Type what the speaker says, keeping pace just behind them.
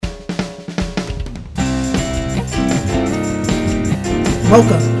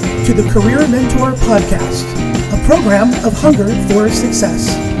Welcome to the Career Mentor Podcast, a program of Hunger for Success,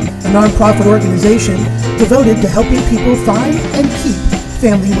 a nonprofit organization devoted to helping people find and keep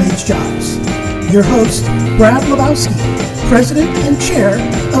family wage jobs. Your host, Brad Lebowski, President and Chair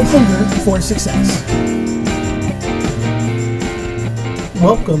of Hunger for Success.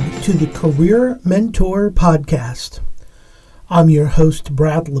 Welcome to the Career Mentor Podcast. I'm your host,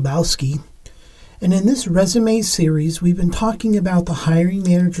 Brad Lebowski. And in this resume series, we've been talking about the hiring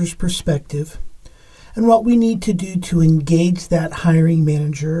manager's perspective and what we need to do to engage that hiring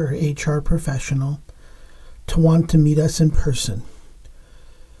manager or HR professional to want to meet us in person.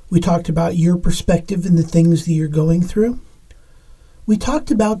 We talked about your perspective and the things that you're going through. We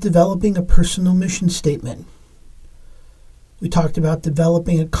talked about developing a personal mission statement. We talked about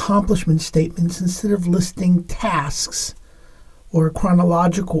developing accomplishment statements instead of listing tasks or a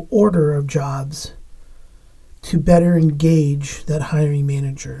chronological order of jobs to better engage that hiring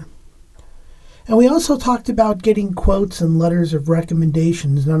manager. And we also talked about getting quotes and letters of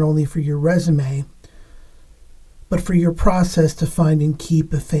recommendations, not only for your resume, but for your process to find and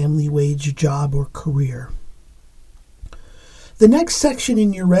keep a family wage job or career. The next section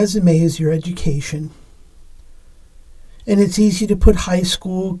in your resume is your education. And it's easy to put high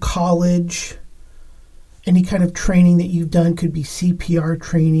school, college, any kind of training that you've done. Could be CPR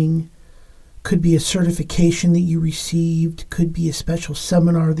training, could be a certification that you received, could be a special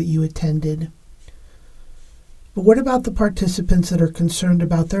seminar that you attended. But what about the participants that are concerned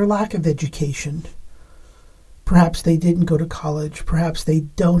about their lack of education? Perhaps they didn't go to college, perhaps they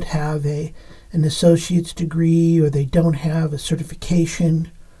don't have an associate's degree, or they don't have a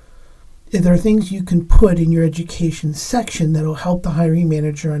certification. If there are things you can put in your education section that will help the hiring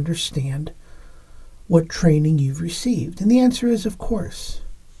manager understand what training you've received? And the answer is, of course.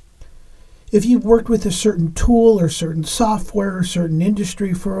 If you've worked with a certain tool or certain software or certain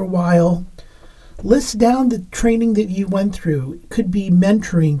industry for a while, list down the training that you went through. It could be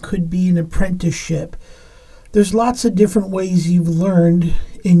mentoring, could be an apprenticeship. There's lots of different ways you've learned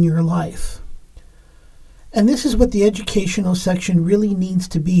in your life. And this is what the educational section really needs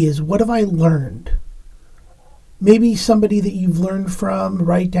to be, is what have I learned? Maybe somebody that you've learned from,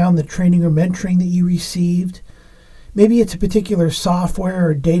 write down the training or mentoring that you received. Maybe it's a particular software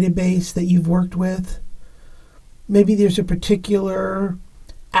or database that you've worked with. Maybe there's a particular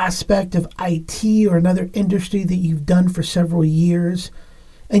aspect of IT or another industry that you've done for several years,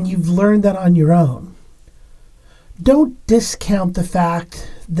 and you've learned that on your own. Don't discount the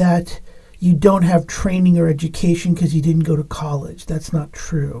fact that you don't have training or education because you didn't go to college. That's not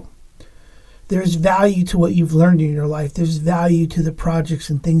true. There's value to what you've learned in your life. There's value to the projects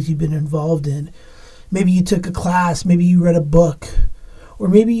and things you've been involved in. Maybe you took a class, maybe you read a book, or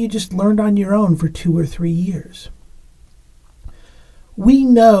maybe you just learned on your own for 2 or 3 years. We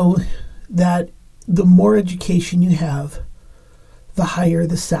know that the more education you have, the higher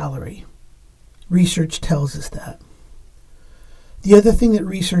the salary. Research tells us that. The other thing that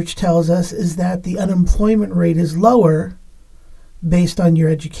research tells us is that the unemployment rate is lower based on your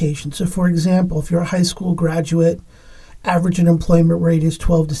education. So for example, if you're a high school graduate, average unemployment rate is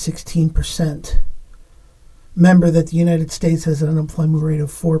 12 to 16%. Remember that the United States has an unemployment rate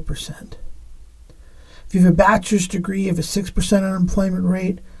of 4%. If you have a bachelor's degree, you have a 6% unemployment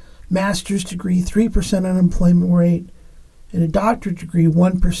rate, master's degree, 3% unemployment rate, and a doctorate degree,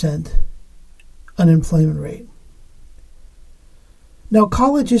 1% unemployment rate. Now,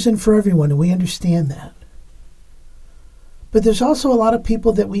 college isn't for everyone, and we understand that. But there's also a lot of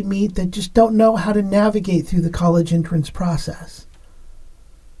people that we meet that just don't know how to navigate through the college entrance process.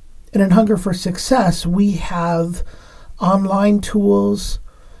 And in Hunger for Success, we have online tools,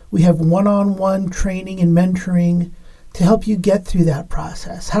 we have one-on-one training and mentoring to help you get through that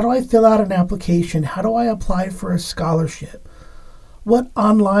process. How do I fill out an application? How do I apply for a scholarship? What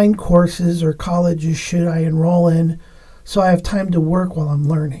online courses or colleges should I enroll in so I have time to work while I'm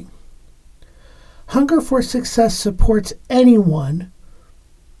learning? Hunger for Success supports anyone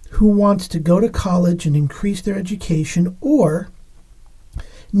who wants to go to college and increase their education or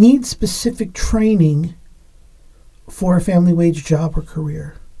needs specific training for a family wage job or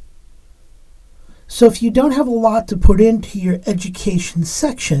career. So if you don't have a lot to put into your education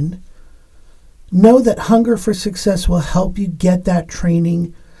section, know that Hunger for Success will help you get that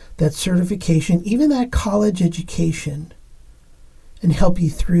training, that certification, even that college education, and help you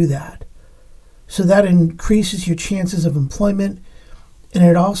through that. So that increases your chances of employment, and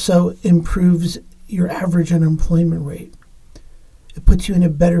it also improves your average unemployment rate. It puts you in a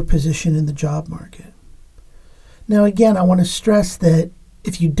better position in the job market. Now, again, I want to stress that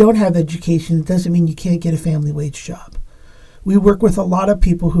if you don't have education, it doesn't mean you can't get a family wage job. We work with a lot of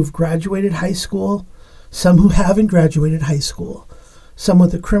people who've graduated high school, some who haven't graduated high school, some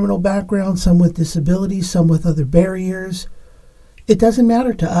with a criminal background, some with disabilities, some with other barriers. It doesn't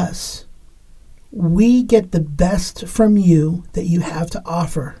matter to us. We get the best from you that you have to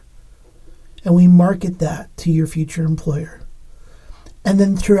offer, and we market that to your future employer. And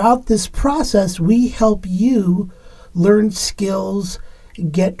then throughout this process, we help you learn skills,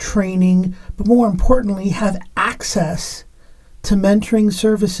 get training, but more importantly, have access to mentoring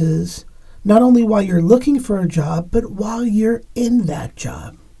services, not only while you're looking for a job, but while you're in that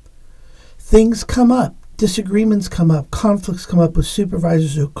job. Things come up, disagreements come up, conflicts come up with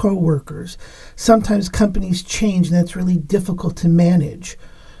supervisors or coworkers. Sometimes companies change, and that's really difficult to manage.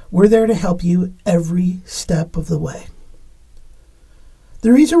 We're there to help you every step of the way.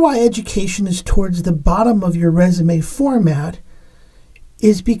 The reason why education is towards the bottom of your resume format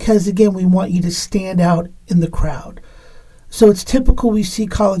is because, again, we want you to stand out in the crowd. So it's typical we see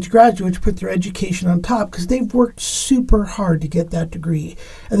college graduates put their education on top because they've worked super hard to get that degree.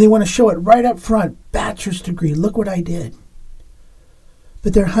 And they want to show it right up front, bachelor's degree, look what I did.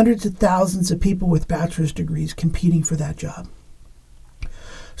 But there are hundreds of thousands of people with bachelor's degrees competing for that job.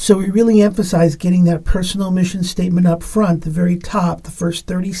 So we really emphasize getting that personal mission statement up front, the very top, the first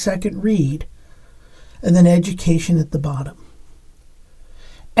 30-second read, and then education at the bottom.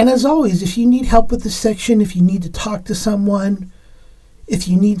 And as always, if you need help with this section, if you need to talk to someone, if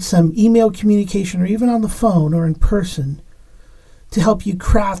you need some email communication or even on the phone or in person to help you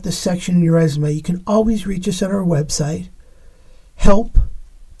craft this section in your resume, you can always reach us at our website, help,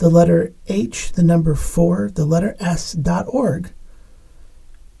 the letter H, the number 4, the letter S.org.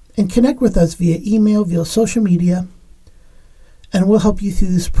 And connect with us via email, via social media, and we'll help you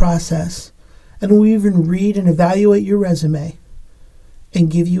through this process. And we'll even read and evaluate your resume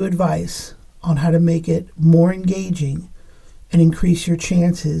and give you advice on how to make it more engaging and increase your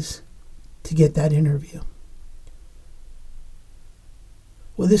chances to get that interview.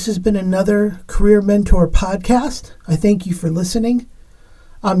 Well, this has been another Career Mentor podcast. I thank you for listening.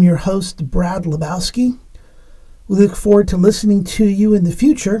 I'm your host, Brad Lebowski. We look forward to listening to you in the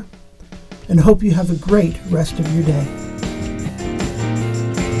future and hope you have a great rest of your day.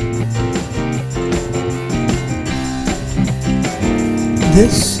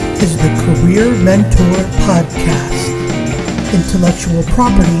 This is the Career Mentor Podcast, intellectual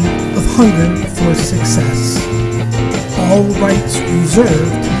property of Hunger for Success. All rights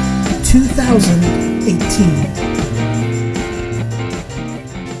reserved, 2018.